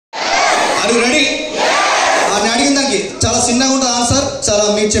Are you ready? నేను అడిగిన దానికి చాలా చిన్నగా ఉంటుంది ఆన్సర్, చాలా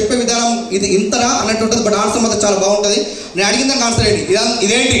మీరు చెప్పే విధానం ఇది ఇంతనా అన్నట్టు ఉంటుంది, బట్ ఆన్సర్ మాత్రం చాలా బాగుంటుంది. నేను అడిగిన దానికి ఆన్సర్ ఏంటి?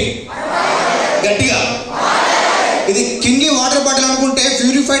 ఇదేంటి? గట్టిగా ఇది కిన్లీ వాటర్ బాటిల్ అనుకుంటే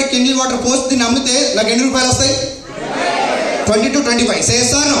ప్యూరిఫైడ్ కిన్లీ వాటర్ పోస్ట్ దీన్ని అమ్మితే నాకు ఎన్ని రూపాయలు వస్తాయి? 20 to 25.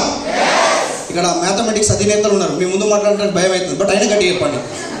 చేస్తాను. ఇక్కడ మ్యాథమెటిక్స్ అధినేతలు ఉన్నారు, మీ ముందు మాట్లాడడానికి భయం అవుతుంది, బట్ అయినా గట్టి చెప్పండి.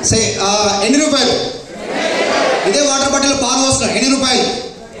 ఎన్ని రూపాయలు? ఇదే వాటర్ బాటిల్ పాలు పోసిన ఎన్ని రూపాయలు?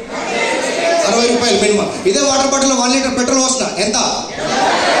 60 రూపాయలు మినిమం. ఇదే వాటర్ బాటిల్లో 1 లీటర్ పెట్రోల్ పోసిన ఎంత?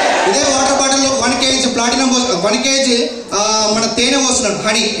 ఇదే వాటర్ బాటిల్లో 1 kg ప్లాటినం 1 kg మన తేనె పోస్తున్నాను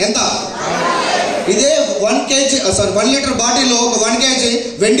హనీ ఎంత? ఇదే 1 లీటర్ బాటిల్లో ఒక 1 kg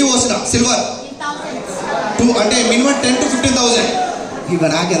వెండి పోసిన సిల్వర్ అంటే మినిమం 10 to 15,000. ఇక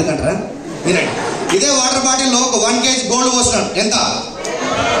నాకు ఎందుకంటారా వినండి. ఇదే వాటర్ బాటిల్లో ఒక 1 kg గోల్డ్ పోస్తున్నాను ఎంత?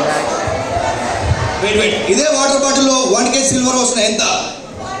 ఇదే వాటర్ బాటిల్లో 1 kg సిల్వర్ పోసిన ఎంత?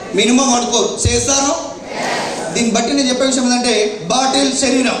 మినిమం అనుకోరు. చేస్తాను. దీన్ని బట్టి నేను చెప్పే విషయం ఏంటంటే బాటిల్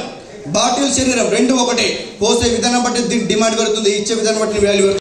శరీరం రెండు ఒకటే, పోసే విధానం బట్టి దీనికి డిమాండ్ పెరుగుతుంది, ఇచ్చే విధానం బట్టి వాల్యూ